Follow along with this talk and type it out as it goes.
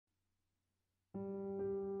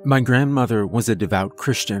My grandmother was a devout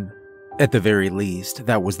Christian. At the very least,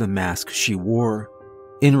 that was the mask she wore.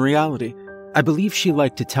 In reality, I believe she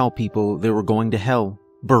liked to tell people they were going to hell,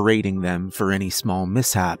 berating them for any small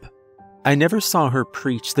mishap. I never saw her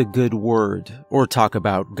preach the good word or talk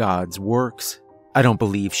about God's works. I don't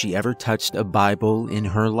believe she ever touched a Bible in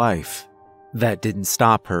her life. That didn't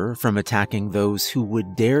stop her from attacking those who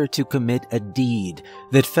would dare to commit a deed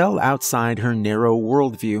that fell outside her narrow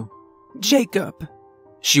worldview. "Jacob,"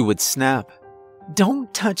 she would snap,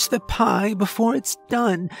 "don't touch the pie before it's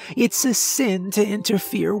done. It's a sin to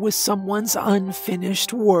interfere with someone's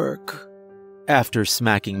unfinished work." After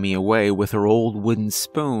smacking me away with her old wooden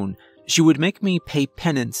spoon, she would make me pay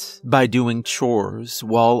penance by doing chores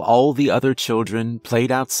while all the other children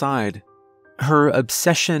played outside. Her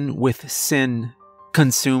obsession with sin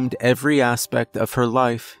consumed every aspect of her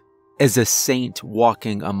life. As a saint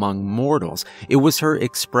walking among mortals, it was her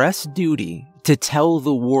express duty to tell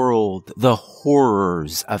the world the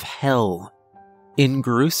horrors of hell. In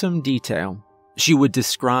gruesome detail, she would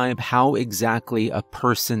describe how exactly a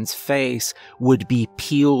person's face would be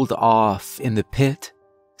peeled off in the pit.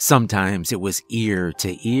 Sometimes it was ear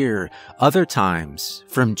to ear, other times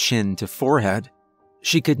from chin to forehead.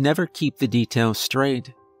 She could never keep the details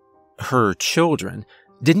straight. Her children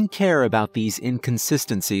didn't care about these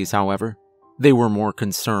inconsistencies, however. They were more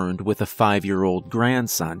concerned with a 5-year-old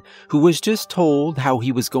grandson who was just told how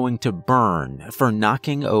he was going to burn for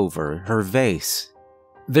knocking over her vase.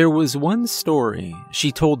 There was one story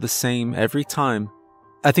she told the same every time.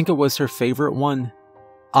 I think it was her favorite one.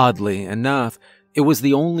 Oddly enough, it was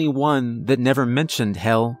the only one that never mentioned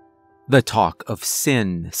hell. The talk of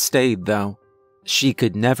sin stayed, though. She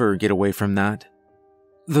could never get away from that.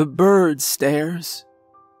 "The bird stairs,"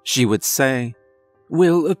 she would say,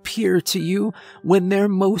 "will appear to you when they're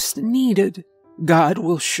most needed. God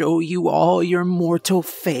will show you all your mortal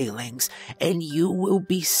failings, and you will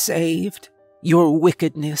be saved. Your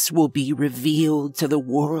wickedness will be revealed to the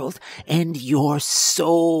world, and your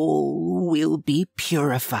soul will be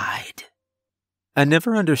purified." I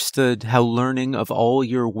never understood how learning of all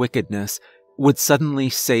your wickedness would suddenly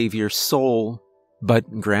save your soul,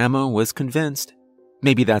 but Grandma was convinced.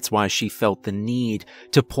 Maybe that's why she felt the need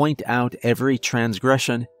to point out every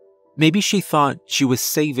transgression. Maybe she thought she was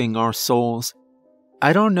saving our souls.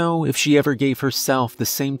 I don't know if she ever gave herself the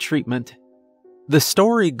same treatment. The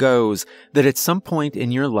story goes that at some point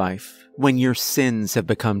in your life, when your sins have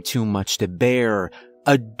become too much to bear,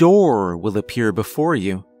 a door will appear before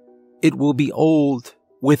you. It will be old,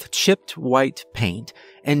 with chipped white paint,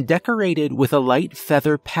 and decorated with a light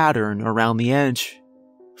feather pattern around the edge.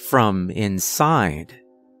 From inside,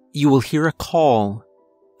 you will hear a call,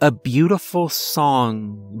 a beautiful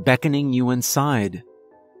song beckoning you inside.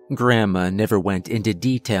 Grandma never went into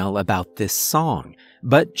detail about this song,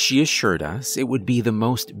 but she assured us it would be the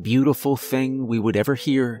most beautiful thing we would ever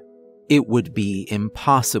hear. It would be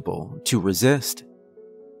impossible to resist.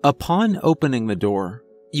 Upon opening the door,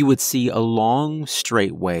 you would see a long,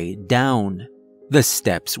 straight way down. The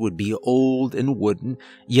steps would be old and wooden,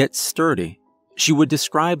 yet sturdy. She would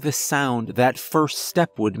describe the sound that first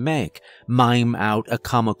step would make, mime out a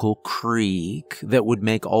comical creak that would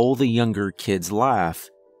make all the younger kids laugh.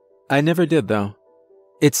 I never did, though.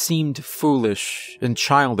 It seemed foolish and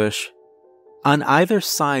childish. On either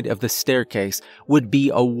side of the staircase would be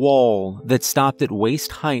a wall that stopped at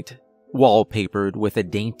waist height, wallpapered with a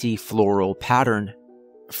dainty floral pattern.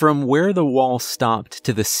 From where the wall stopped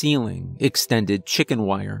to the ceiling extended chicken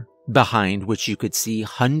wire, behind which you could see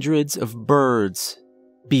hundreds of birds.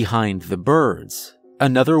 Behind the birds,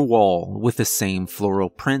 another wall with the same floral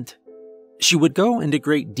print. She would go into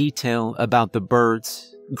great detail about the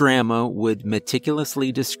birds. Grandma would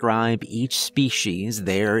meticulously describe each species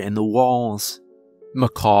there in the walls.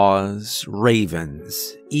 Macaws,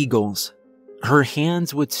 ravens, eagles. Her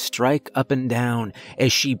hands would strike up and down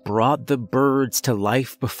as she brought the birds to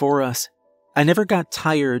life before us. I never got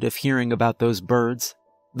tired of hearing about those birds.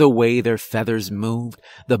 The way their feathers moved,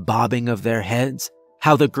 the bobbing of their heads,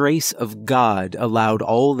 how the grace of God allowed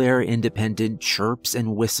all their independent chirps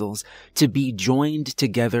and whistles to be joined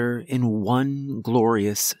together in one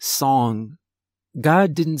glorious song.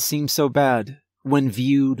 God didn't seem so bad when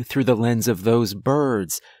viewed through the lens of those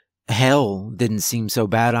birds. Hell didn't seem so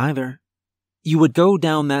bad either. You would go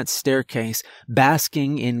down that staircase,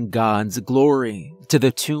 basking in God's glory, to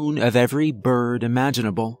the tune of every bird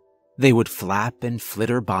imaginable. They would flap and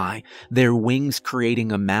flitter by, their wings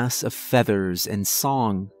creating a mass of feathers and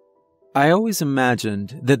song. I always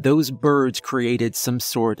imagined that those birds created some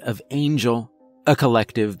sort of angel, a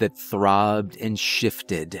collective that throbbed and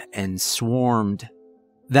shifted and swarmed.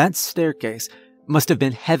 That staircase must have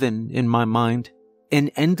been heaven in my mind. An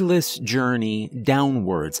endless journey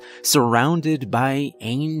downwards, surrounded by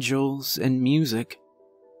angels and music.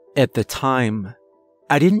 At the time,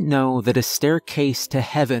 I didn't know that a staircase to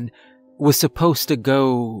heaven was supposed to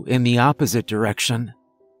go in the opposite direction.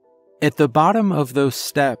 At the bottom of those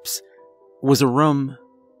steps was a room.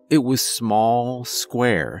 It was small,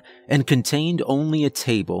 square, and contained only a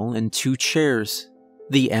table and 2 chairs.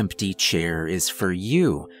 The empty chair is for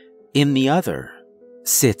you. In the other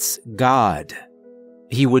sits God.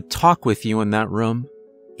 He would talk with you in that room.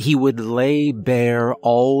 He would lay bare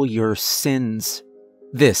all your sins.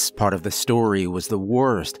 This part of the story was the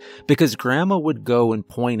worst, because Grandma would go and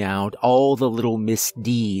point out all the little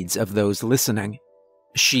misdeeds of those listening.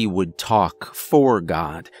 She would talk for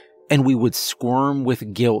God, and we would squirm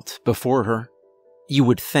with guilt before her. You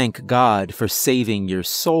would thank God for saving your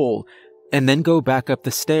soul, and then go back up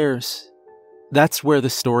the stairs. That's where the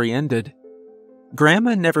story ended.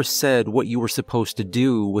 Grandma never said what you were supposed to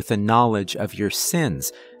do with the knowledge of your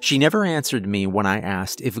sins. She never answered me when I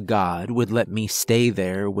asked if God would let me stay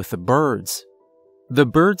there with the birds. The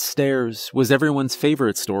bird stairs was everyone's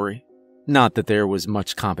favorite story. Not that there was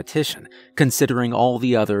much competition, considering all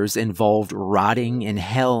the others involved rotting in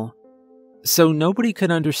hell. So nobody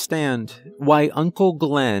could understand why Uncle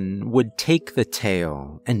Glenn would take the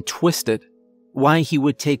tale and twist it, why he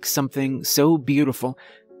would take something so beautiful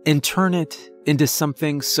and turn it into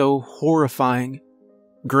something so horrifying.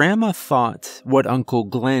 Grandma thought what Uncle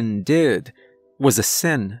Glenn did was a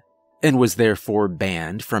sin and was therefore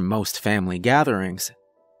banned from most family gatherings.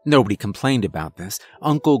 Nobody complained about this.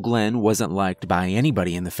 Uncle Glenn wasn't liked by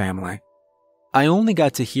anybody in the family. I only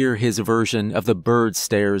got to hear his version of the bird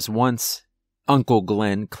stairs once. Uncle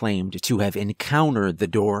Glenn claimed to have encountered the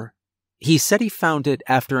door. He said he found it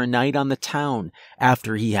after a night on the town,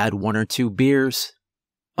 after he had 1 or 2 beers.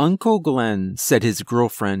 Uncle Glenn said his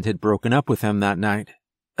girlfriend had broken up with him that night.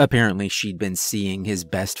 Apparently she'd been seeing his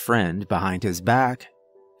best friend behind his back.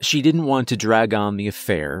 She didn't want to drag on the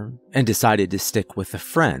affair and decided to stick with the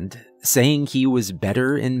friend, saying he was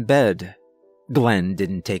better in bed. Glenn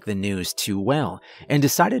didn't take the news too well and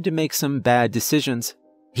decided to make some bad decisions.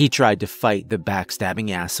 He tried to fight the backstabbing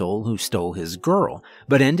asshole who stole his girl,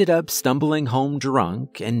 but ended up stumbling home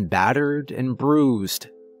drunk and battered and bruised.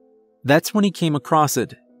 That's when he came across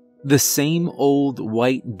it, the same old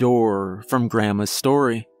white door from Grandma's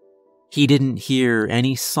story. He didn't hear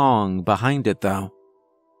any song behind it, though.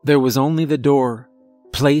 There was only the door,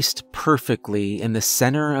 placed perfectly in the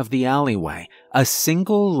center of the alleyway, a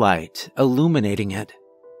single light illuminating it.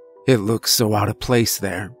 "It looks so out of place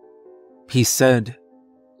there," he said.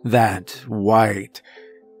 "That white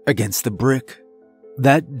against the brick.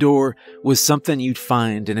 That door was something you'd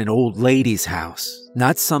find in an old lady's house,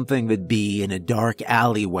 not something that'd be in a dark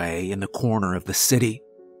alleyway in the corner of the city.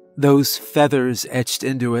 Those feathers etched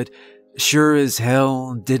into it sure as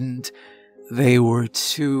hell didn't. They were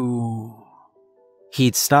too..."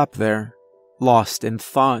 He'd stopped there, lost in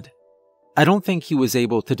thought. I don't think he was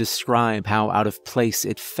able to describe how out of place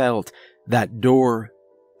it felt, that door.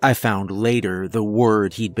 I found later the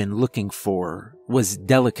word he'd been looking for was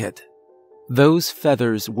delicate. Those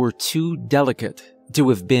feathers were too delicate to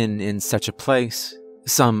have been in such a place,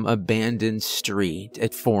 some abandoned street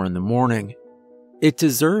at 4 a.m. It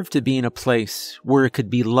deserved to be in a place where it could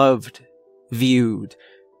be loved, viewed,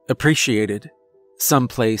 appreciated, some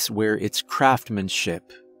place where its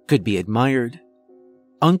craftsmanship could be admired.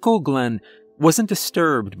 Uncle Glenn wasn't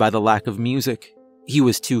disturbed by the lack of music. He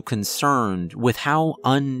was too concerned with how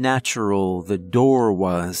unnatural the door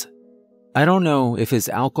was. I don't know if his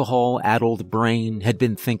alcohol-addled brain had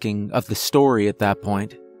been thinking of the story at that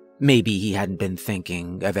point. Maybe he hadn't been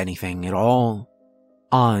thinking of anything at all.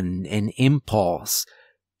 On an impulse,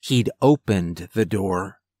 he'd opened the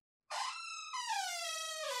door.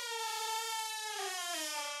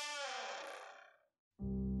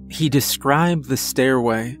 He described the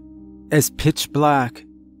stairway as pitch black.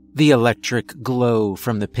 The electric glow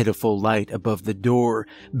from the pitiful light above the door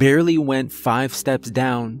barely went 5 steps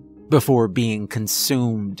down before being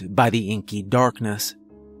consumed by the inky darkness.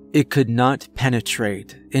 It could not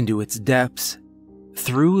penetrate into its depths.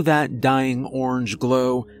 Through that dying orange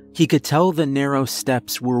glow, he could tell the narrow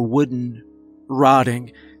steps were wooden,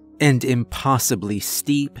 rotting, and impossibly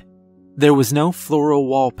steep. There was no floral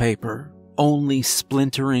wallpaper, only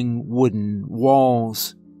splintering wooden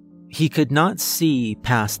walls. He could not see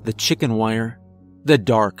past the chicken wire. The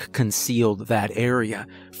dark concealed that area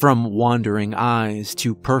from wandering eyes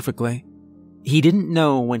too perfectly. He didn't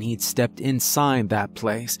know when he'd stepped inside that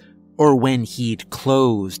place or when he'd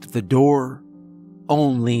closed the door.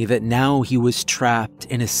 Only that now he was trapped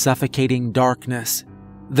in a suffocating darkness,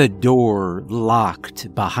 the door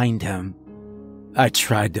locked behind him. I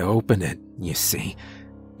tried to open it, you see.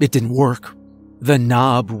 It didn't work. The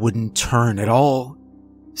knob wouldn't turn at all.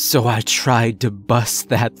 So I tried to bust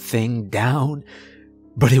that thing down,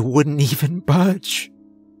 but it wouldn't even budge.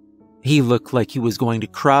 He looked like he was going to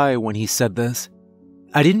cry when he said this.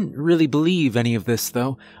 I didn't really believe any of this,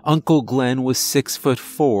 though. Uncle Glenn was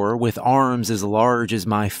 6'4", with arms as large as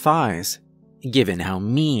my thighs. Given how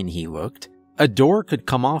mean he looked, a door could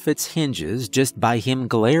come off its hinges just by him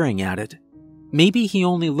glaring at it. Maybe he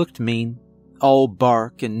only looked mean, all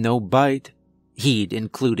bark and no bite. He'd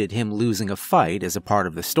included him losing a fight as a part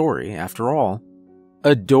of the story, after all.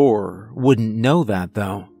 A door wouldn't know that,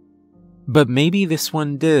 though. But maybe this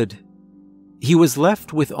one did. He was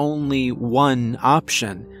left with only one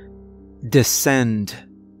option: descend.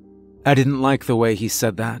 I didn't like the way he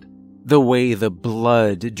said that, the way the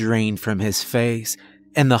blood drained from his face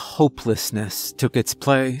and the hopelessness took its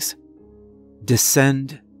place.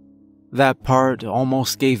 Descend? That part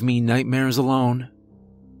almost gave me nightmares alone.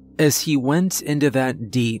 As he went into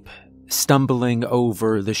that deep, stumbling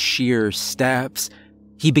over the sheer steps,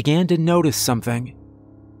 he began to notice something.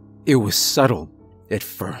 It was subtle at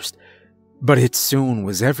first, but it soon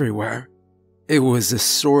was everywhere. It was a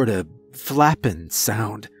sort of flapping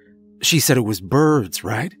sound. She said it was birds,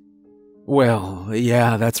 right? Well,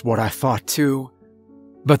 yeah, that's what I thought too.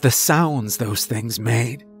 But the sounds those things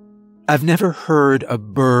made, I've never heard a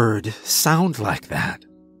bird sound like that.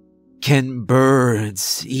 Can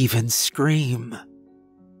birds even scream?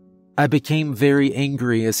 I became very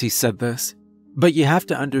angry as he said this, but you have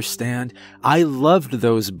to understand, I loved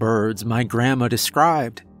those birds my grandma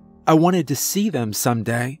described. I wanted to see them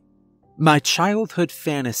someday. My childhood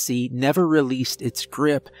fantasy never released its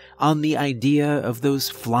grip on the idea of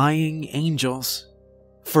those flying angels.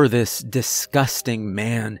 For this disgusting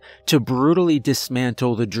man to brutally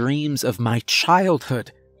dismantle the dreams of my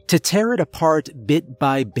childhood, to tear it apart bit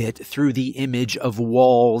by bit through the image of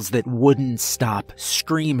walls that wouldn't stop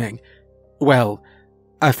screaming. Well,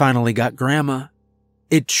 I finally got Grandma.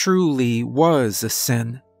 It truly was a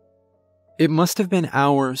sin. It must have been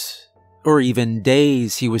hours, or even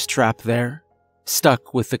days he was trapped there,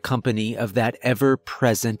 stuck with the company of that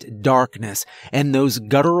ever-present darkness and those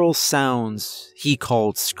guttural sounds he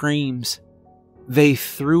called screams. They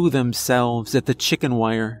threw themselves at the chicken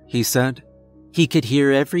wire, he said. He could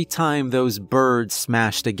hear every time those birds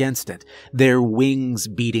smashed against it, their wings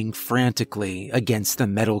beating frantically against the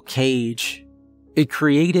metal cage. It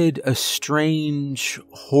created a strange,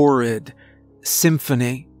 horrid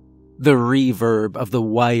symphony, the reverb of the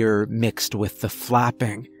wire mixed with the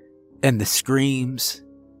flapping and the screams.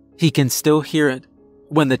 He can still hear it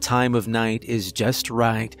when the time of night is just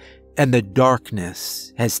right and the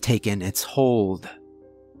darkness has taken its hold.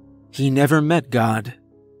 He never met God.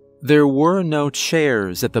 There were no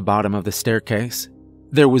chairs at the bottom of the staircase.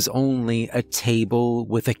 There was only a table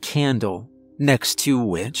with a candle, next to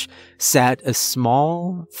which sat a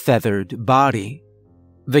small, feathered body.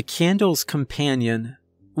 The candle's companion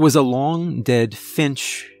was a long dead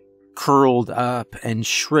finch, curled up and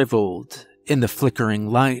shriveled in the flickering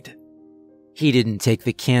light. He didn't take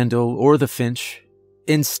the candle or the finch.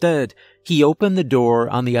 Instead, he opened the door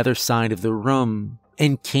on the other side of the room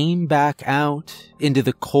and came back out into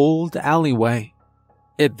the cold alleyway.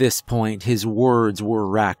 At this point, his words were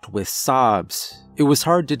racked with sobs. It was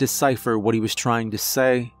hard to decipher what he was trying to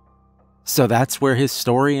say. So that's where his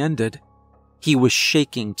story ended. He was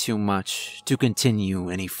shaking too much to continue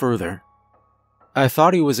any further. I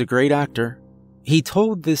thought he was a great actor. He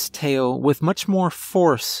told this tale with much more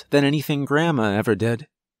force than anything Grandma ever did.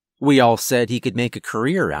 We all said he could make a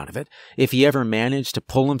career out of it if he ever managed to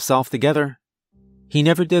pull himself together. He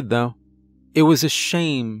never did, though. It was a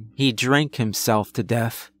shame he drank himself to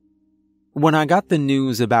death. When I got the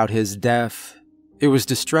news about his death, it was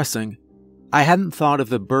distressing. I hadn't thought of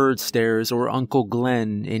the bird stairs or Uncle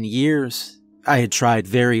Glenn in years. I had tried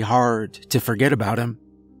very hard to forget about him.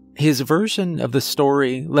 His version of the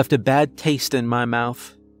story left a bad taste in my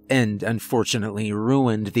mouth, and unfortunately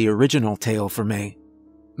ruined the original tale for me.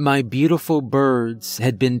 My beautiful birds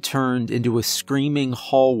had been turned into a screaming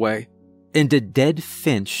hallway, and a dead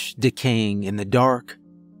finch decaying in the dark.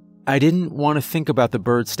 I didn't want to think about the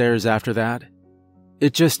bird stairs after that.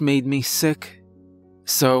 It just made me sick.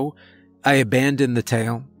 So, I abandoned the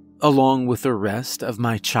tale, along with the rest of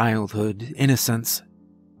my childhood innocence.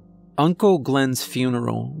 Uncle Glenn's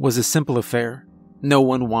funeral was a simple affair. No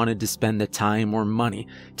one wanted to spend the time or money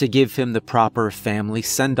to give him the proper family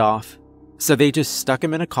send-off, so they just stuck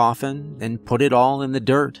him in a coffin and put it all in the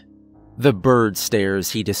dirt. The bird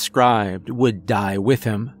stares he described would die with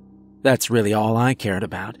him. That's really all I cared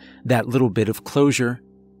about, that little bit of closure.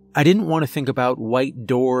 I didn't want to think about white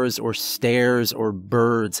doors or stairs or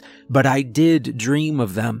birds, but I did dream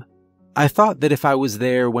of them. I thought that if I was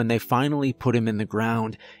there when they finally put him in the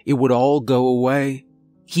ground, it would all go away.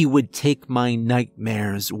 He would take my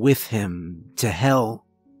nightmares with him to hell.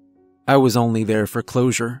 I was only there for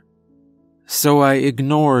closure. So I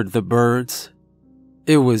ignored the birds.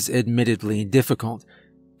 It was admittedly difficult,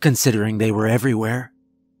 considering they were everywhere.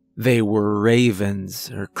 They were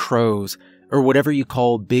ravens or crows, or whatever you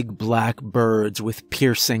call big black birds with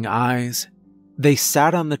piercing eyes. They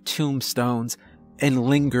sat on the tombstones and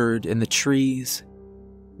lingered in the trees,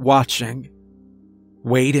 watching,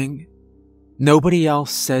 waiting. Nobody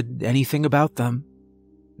else said anything about them.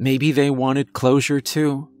 Maybe they wanted closure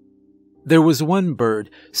too. There was one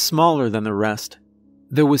bird, smaller than the rest,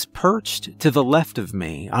 that was perched to the left of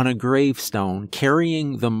me on a gravestone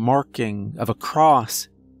carrying the marking of a cross.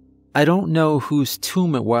 I don't know whose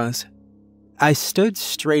tomb it was. I stood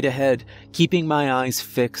straight ahead, keeping my eyes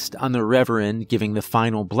fixed on the reverend giving the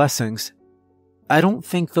final blessings. I don't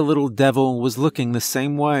think the little devil was looking the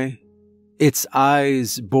same way. Its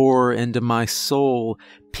eyes bore into my soul,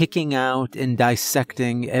 picking out and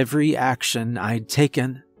dissecting every action I'd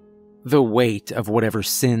taken. The weight of whatever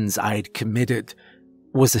sins I'd committed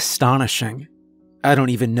was astonishing. I don't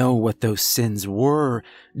even know what those sins were,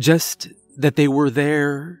 just that they were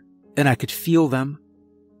there and I could feel them.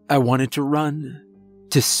 I wanted to run,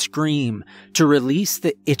 to scream, to release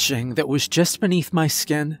the itching that was just beneath my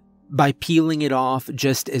skin by peeling it off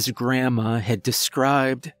just as Grandma had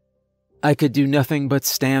described. I could do nothing but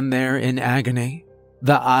stand there in agony,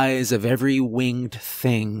 the eyes of every winged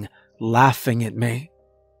thing laughing at me,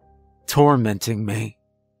 tormenting me.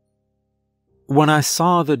 When I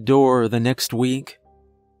saw the door the next week,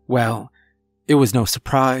 well, it was no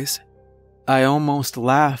surprise. I almost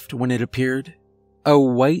laughed when it appeared. A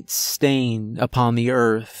white stain upon the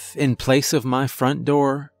earth in place of my front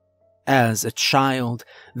door. As a child,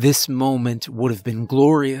 this moment would have been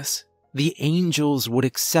glorious. The angels would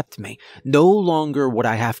accept me. No longer would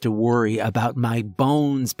I have to worry about my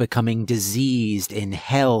bones becoming diseased in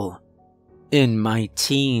hell. In my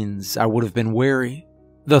teens, I would have been wary.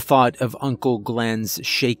 The thought of Uncle Glenn's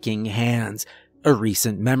shaking hands, a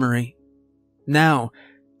recent memory. Now,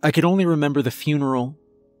 I could only remember the funeral,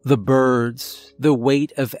 the birds, the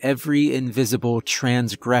weight of every invisible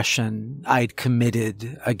transgression I'd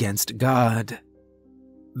committed against God.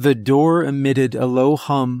 The door emitted a low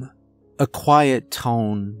hum, a quiet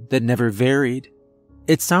tone that never varied.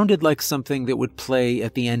 It sounded like something that would play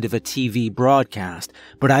at the end of a TV broadcast,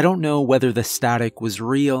 but I don't know whether the static was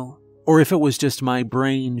real or if it was just my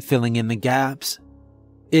brain filling in the gaps.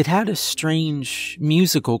 It had a strange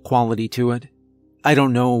musical quality to it. I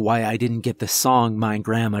don't know why I didn't get the song my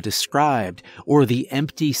grandma described or the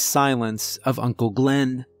empty silence of Uncle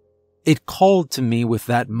Glenn. It called to me with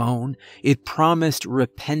that moan. It promised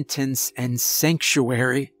repentance and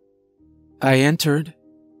sanctuary. I entered.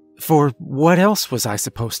 For what else was I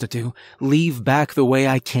supposed to do? Leave back the way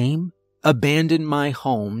I came? Abandon my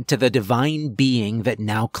home to the divine being that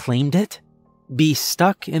now claimed it? Be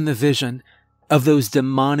stuck in the vision of those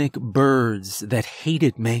demonic birds that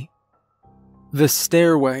hated me? The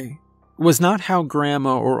stairway was not how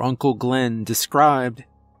Grandma or Uncle Glenn described.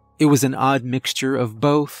 It was an odd mixture of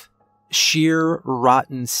both. Sheer,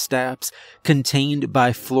 rotten steps contained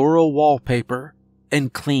by floral wallpaper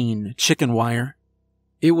and clean chicken wire.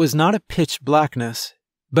 It was not a pitch blackness,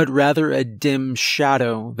 but rather a dim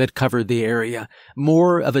shadow that covered the area,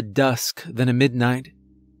 more of a dusk than a midnight.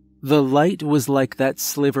 The light was like that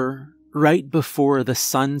sliver right before the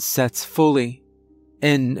sun sets fully,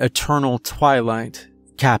 an eternal twilight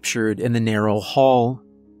captured in the narrow hall.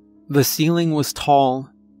 The ceiling was tall,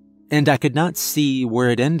 and I could not see where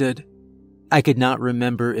it ended. I could not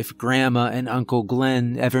remember if Grandma and Uncle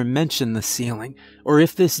Glenn ever mentioned the ceiling, or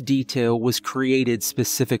if this detail was created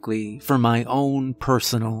specifically for my own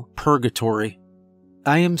personal purgatory.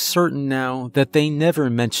 I am certain now that they never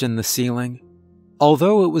mentioned the ceiling.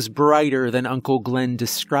 Although it was brighter than Uncle Glenn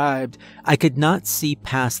described, I could not see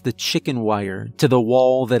past the chicken wire to the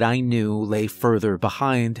wall that I knew lay further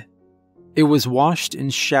behind. It was washed in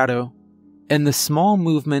shadow, and the small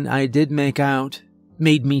movement I did make out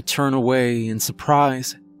made me turn away in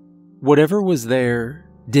surprise. Whatever was there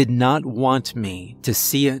did not want me to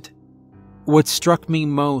see it. What struck me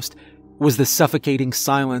most was the suffocating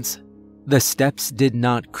silence. The steps did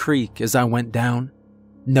not creak as I went down.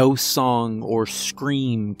 No song or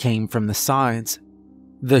scream came from the sides.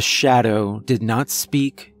 The shadow did not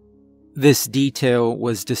speak. This detail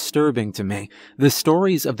was disturbing to me. The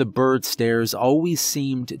stories of the bird stairs always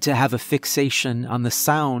seemed to have a fixation on the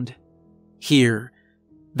sound. Here,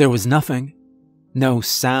 there was nothing. No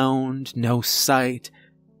sound, no sight,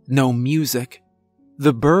 no music.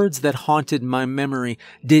 The birds that haunted my memory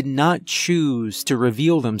did not choose to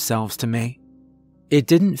reveal themselves to me. It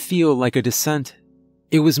didn't feel like a descent.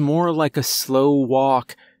 It was more like a slow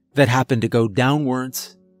walk that happened to go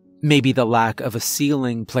downwards. Maybe the lack of a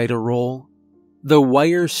ceiling played a role. The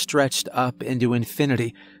wire stretched up into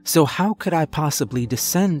infinity, so how could I possibly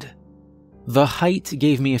descend? The height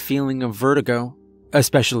gave me a feeling of vertigo,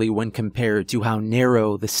 especially when compared to how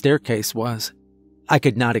narrow the staircase was. I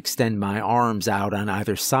could not extend my arms out on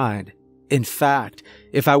either side. In fact,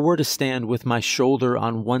 if I were to stand with my shoulder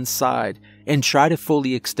on one side and try to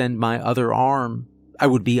fully extend my other arm, I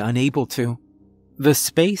would be unable to. The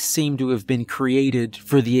space seemed to have been created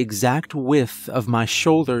for the exact width of my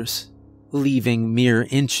shoulders, leaving mere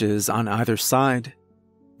inches on either side.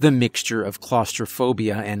 The mixture of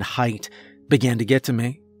claustrophobia and height began to get to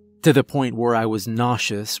me, to the point where I was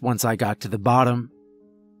nauseous once I got to the bottom.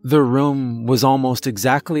 The room was almost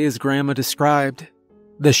exactly as Grandma described.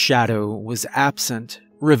 The shadow was absent,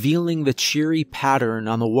 revealing the cheery pattern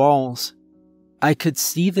on the walls. I could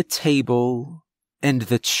see the table and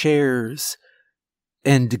the chairs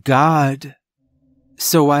and God.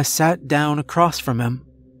 So I sat down across from him.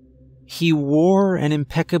 He wore an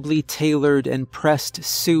impeccably tailored and pressed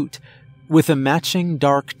suit with a matching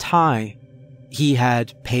dark tie. He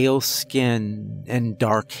had pale skin and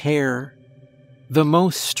dark hair. The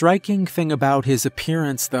most striking thing about his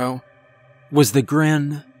appearance, though, was the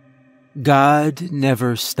grin. God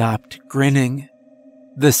never stopped grinning.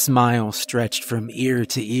 The smile stretched from ear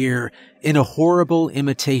to ear in a horrible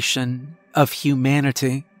imitation of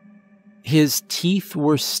humanity. His teeth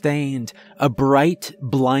were stained a bright,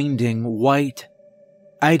 blinding white.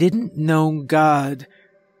 I didn't know God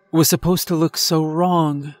was supposed to look so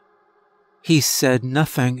wrong. He said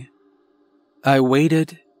nothing. I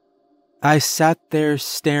waited. I sat there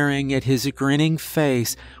staring at his grinning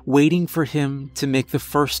face, waiting for him to make the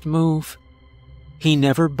first move. He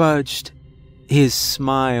never budged. His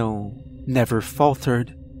smile never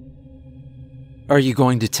faltered. "Are you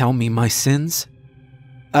going to tell me my sins?"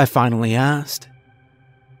 I finally asked.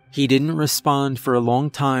 He didn't respond for a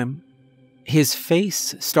long time. His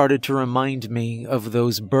face started to remind me of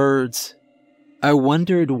those birds. I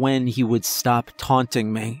wondered when he would stop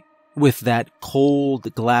taunting me with that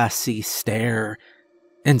cold, glassy stare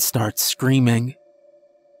and start screaming.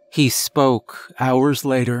 He spoke hours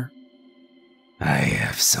later. "I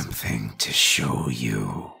have something to show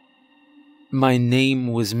you." My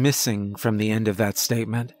name was missing from the end of that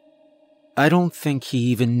statement. I don't think he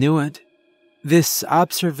even knew it. This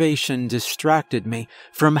observation distracted me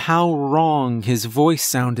from how wrong his voice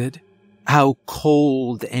sounded, how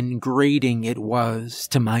cold and grating it was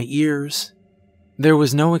to my ears. There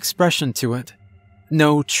was no expression to it,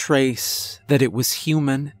 no trace that it was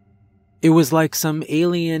human. It was like some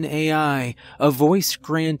alien AI, a voice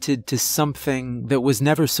granted to something that was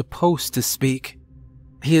never supposed to speak.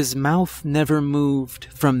 His mouth never moved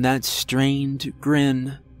from that strained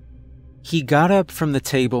grin. He got up from the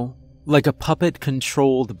table, like a puppet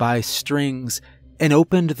controlled by strings, and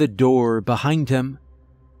opened the door behind him.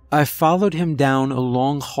 I followed him down a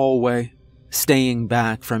long hallway, staying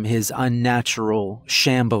back from his unnatural,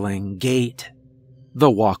 shambling gait.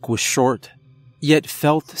 The walk was short, yet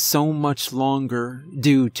felt so much longer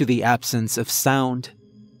due to the absence of sound.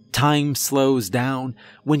 Time slows down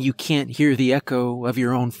when you can't hear the echo of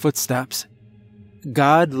your own footsteps.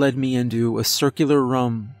 God led me into a circular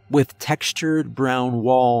room with textured brown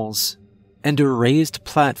walls and a raised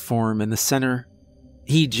platform in the center.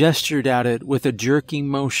 He gestured at it with a jerky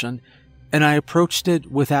motion, and I approached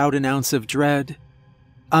it without an ounce of dread.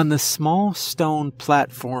 On the small stone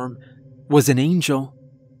platform was an angel,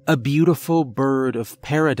 a beautiful bird of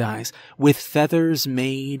paradise with feathers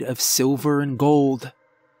made of silver and gold.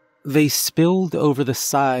 They spilled over the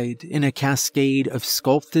side in a cascade of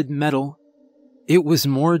sculpted metal. It was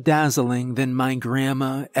more dazzling than my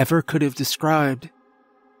grandma ever could have described.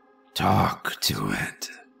 "Talk to it,"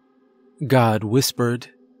 God whispered.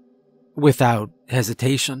 Without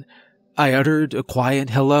hesitation, I uttered a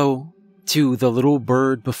quiet hello to the little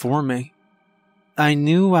bird before me. I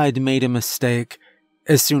knew I'd made a mistake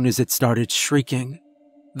as soon as it started shrieking.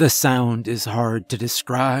 The sound is hard to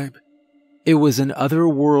describe. It was an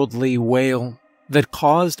otherworldly wail that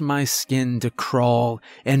caused my skin to crawl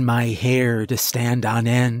and my hair to stand on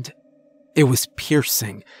end. It was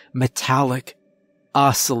piercing, metallic,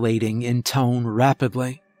 oscillating in tone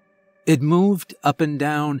rapidly. It moved up and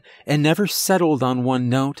down and never settled on one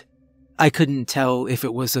note. I couldn't tell if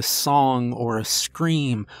it was a song or a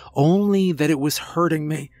scream, only that it was hurting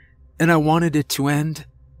me, and I wanted it to end.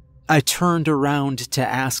 I turned around to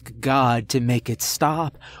ask God to make it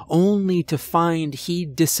stop, only to find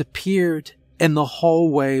he'd disappeared and the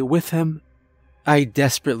hallway with him. I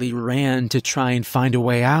desperately ran to try and find a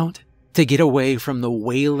way out, to get away from the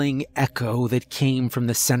wailing echo that came from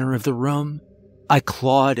the center of the room. I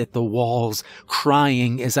clawed at the walls,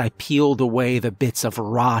 crying as I peeled away the bits of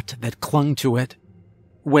rot that clung to it.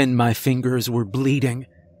 When my fingers were bleeding,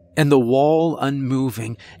 and the wall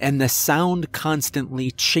unmoving, and the sound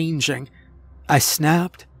constantly changing, I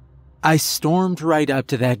snapped. I stormed right up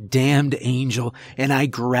to that damned angel, and I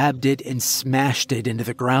grabbed it and smashed it into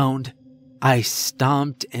the ground. I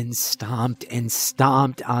stomped and stomped and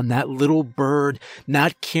stomped on that little bird,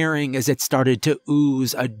 not caring as it started to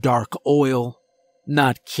ooze a dark oil,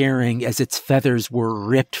 not caring as its feathers were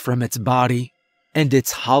ripped from its body, and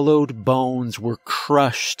its hollowed bones were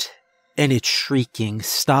crushed, and its shrieking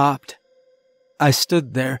stopped. I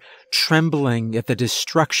stood there, trembling at the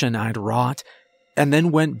destruction I'd wrought, and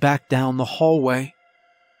then went back down the hallway.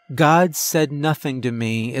 God said nothing to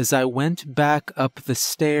me as I went back up the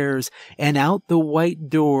stairs and out the white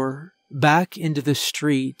door, back into the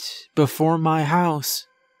street before my house.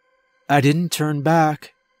 I didn't turn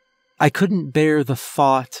back. I couldn't bear the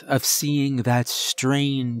thought of seeing that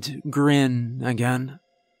strained grin again.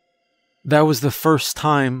 That was the first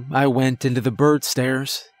time I went into the bird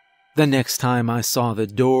stairs. The next time I saw the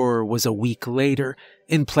door was a week later,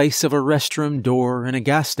 in place of a restroom door in a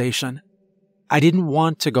gas station. I didn't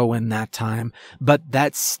want to go in that time, but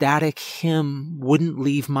that static hymn wouldn't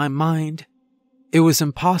leave my mind. It was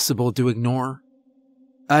impossible to ignore.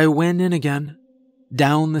 I went in again,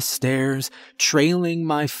 down the stairs, trailing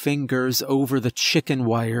my fingers over the chicken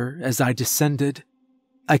wire as I descended.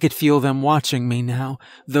 I could feel them watching me now,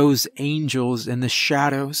 those angels in the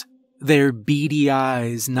shadows, their beady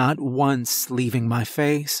eyes not once leaving my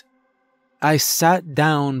face. I sat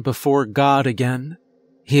down before God again,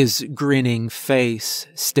 his grinning face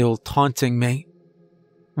still taunting me.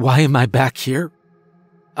 Why am I back here?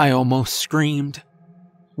 I almost screamed.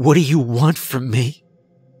 What do you want from me?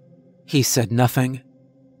 He said nothing.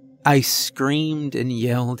 I screamed and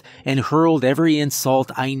yelled and hurled every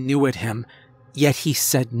insult I knew at him, yet he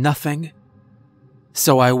said nothing.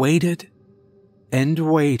 So I waited and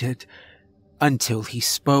waited until he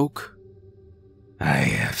spoke. I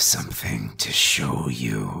have something to show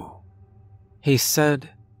you, he said,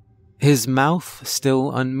 his mouth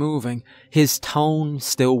still unmoving, his tone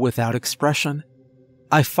still without expression.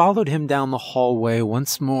 I followed him down the hallway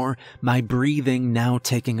once more, my breathing now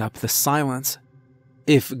taking up the silence.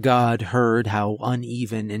 If God heard how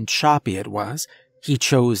uneven and choppy it was, he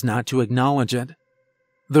chose not to acknowledge it.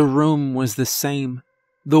 The room was the same.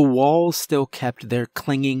 The walls still kept their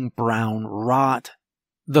clinging brown rot.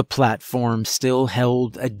 The platform still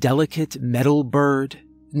held a delicate metal bird,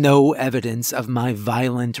 no evidence of my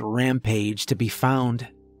violent rampage to be found.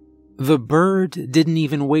 The bird didn't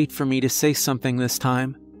even wait for me to say something this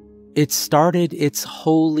time. It started its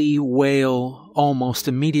holy wail almost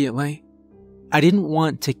immediately. I didn't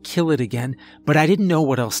want to kill it again, but I didn't know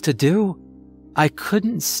what else to do. I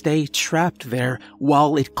couldn't stay trapped there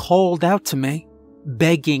while it called out to me,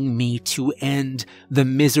 begging me to end the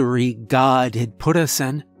misery God had put us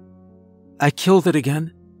in. I killed it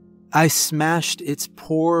again. I smashed its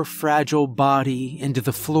poor, fragile body into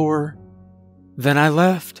the floor. Then I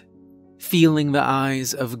left, feeling the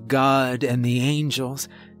eyes of God and the angels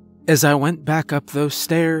as I went back up those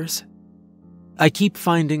stairs. I keep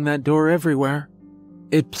finding that door everywhere.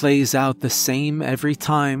 It plays out the same every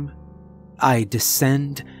time. I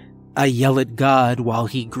descend. I yell at God while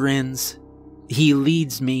he grins. He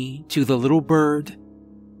leads me to the little bird.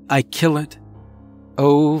 I kill it.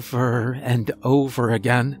 Over and over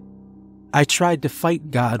again. I tried to fight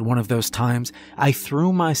God one of those times. I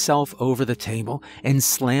threw myself over the table and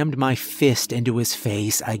slammed my fist into his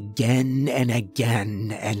face again and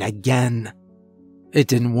again and again. It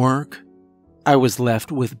didn't work. I was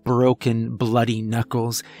left with broken, bloody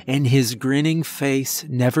knuckles, and his grinning face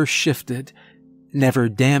never shifted, never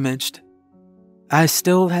damaged. I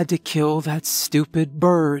still had to kill that stupid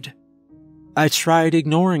bird. I tried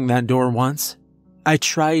ignoring that door once. I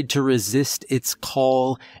tried to resist its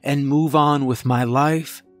call and move on with my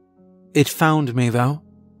life. It found me, though.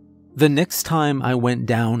 The next time I went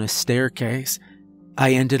down a staircase,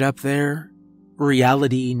 I ended up there,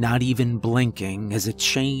 reality not even blinking as it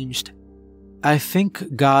changed. I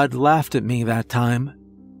think God laughed at me that time.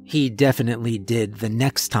 He definitely did the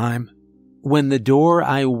next time. when the door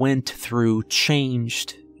I went through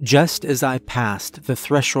changed just as I passed the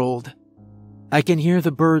threshold. I can hear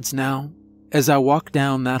the birds now as I walk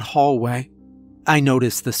down that hallway. I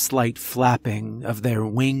notice the slight flapping of their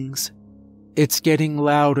wings. It's getting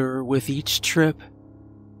louder with each trip.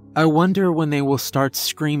 I wonder when they will start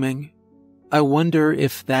screaming. I wonder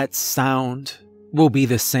if that sound will be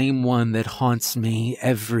the same one that haunts me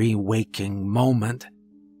every waking moment.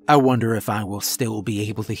 I wonder if I will still be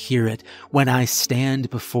able to hear it when I stand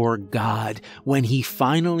before God, when He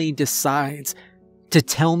finally decides to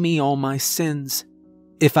tell me all my sins.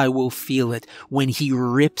 If I will feel it when He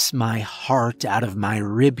rips my heart out of my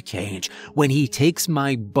ribcage, when He takes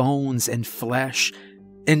my bones and flesh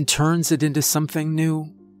and turns it into something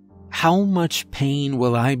new. How much pain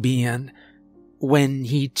will I be in when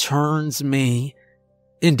He turns me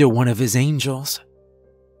into one of His angels?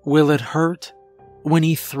 Will it hurt when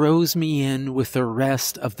He throws me in with the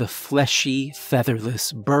rest of the fleshy,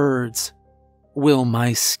 featherless birds? Will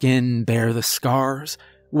my skin bear the scars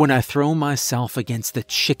when I throw myself against the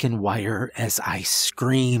chicken wire as I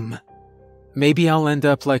scream? Maybe I'll end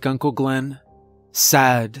up like Uncle Glenn,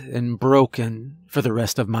 sad and broken for the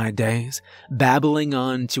rest of my days, babbling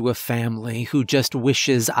on to a family who just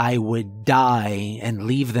wishes I would die and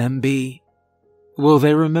leave them be. Will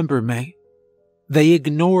they remember me? They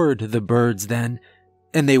ignored the birds then,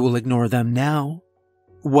 and they will ignore them now.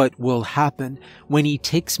 What will happen when He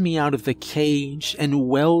takes me out of the cage and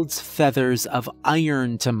welds feathers of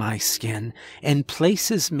iron to my skin and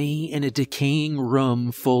places me in a decaying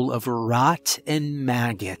room full of rot and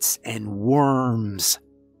maggots and worms?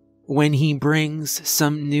 When He brings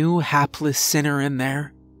some new hapless sinner in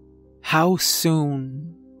there, how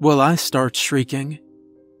soon will I start shrieking?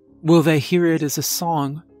 Will they hear it as a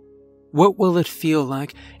song? What will it feel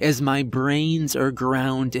like as my brains are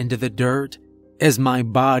ground into the dirt, as my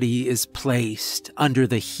body is placed under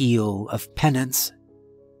the heel of penance?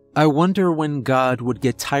 I wonder when God would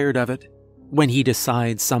get tired of it, when He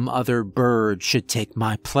decides some other bird should take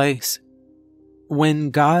my place. When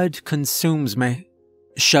God consumes me,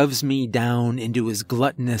 shoves me down into His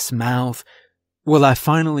gluttonous mouth, will I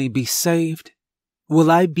finally be saved? Will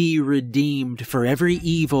I be redeemed for every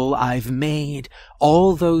evil I've made,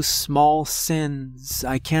 all those small sins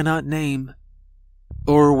I cannot name?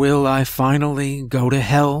 Or will I finally go to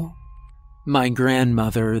hell? My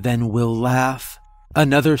grandmother then will laugh,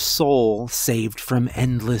 another soul saved from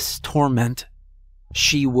endless torment.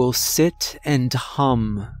 She will sit and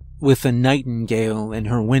hum with a nightingale in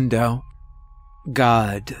her window,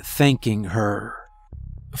 God thanking her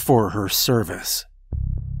for her service.